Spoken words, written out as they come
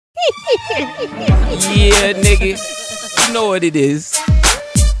Yeah, nigga. You know what it is.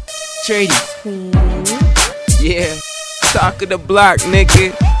 Tre Digga. Yeah. Talk of the block,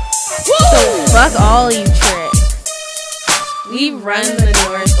 nigga. So fuck all you tricks. We run the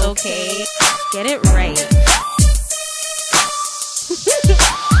north, okay? Get it right.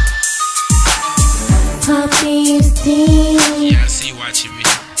 Poppy steam. Yeah, I see you watching me.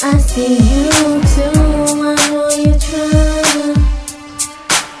 I see you too. I know you're trying to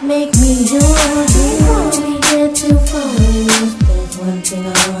make me yours. Before we get too far, there's one thing I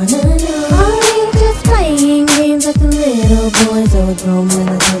wanna know. Are you just playing games like the little boys or grown men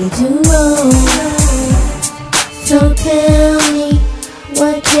like 32-year-olds? So tell me,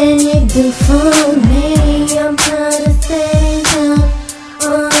 what can you do for me? I'm tired of staying down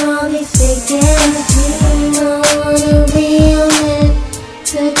on all these fake ass dreams. I want a real man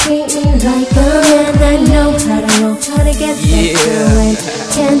to treat me like a man that knows how to roll, how to get sexual and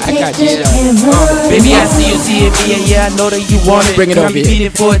can take the camera. Baby, I see you seeing me, and yeah, I know that you want it. Bring it over got me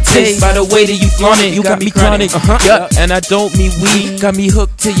here. feeding for a taste. By the way that you flaunt it, you got me chronic. Yeah, and I don't mean weak. Got me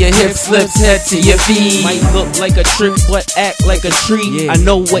hooked to your hips, lips, head to your feet. Might look like a trick, but act like a tree. I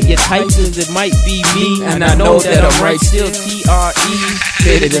know what your type is, it might be me, and I know that I'm right. Still TRE.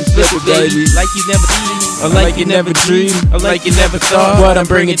 Hit it and flip it, baby, like you never seen, or like you never dreamed, or like you never thought. What I'm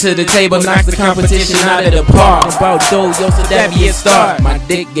bringing to the table knocks the competition out of the park. About dough, yo, so that be a start. My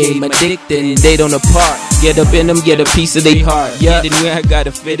dick game addicted and they don't apart. Get up in them, get a piece of they heart. Yeah, then I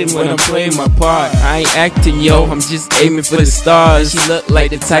gotta fit in when I'm playing my part. I ain't acting, yo, I'm just aiming for the stars. She look like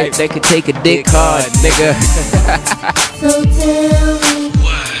the type that could take a dick hard, nigga. So tell me,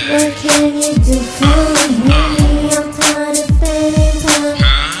 what can you do for me? I'm tired of spending time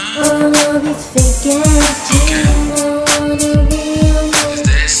on all these fake ass dreams. I want a real man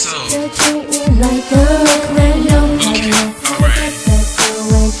to treat me like a man.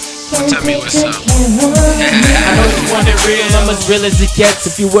 Tell me what's up. I know you want it real, I'm as real as it gets.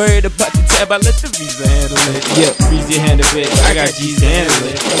 If you're worried about the tab, I let the visa handle it. Yeah, Breezy handle it, I got G's to handle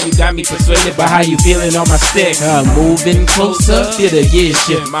it. You got me persuaded by how you feeling on my stick. Moving closer, feel the gear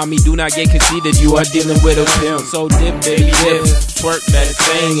shift. Mommy, do not get conceited, you are dealing with a pimp. So dip, baby, dip, twerk that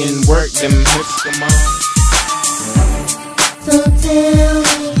thing and work them hips, come on. So tell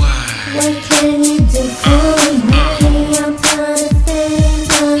me, what can you do for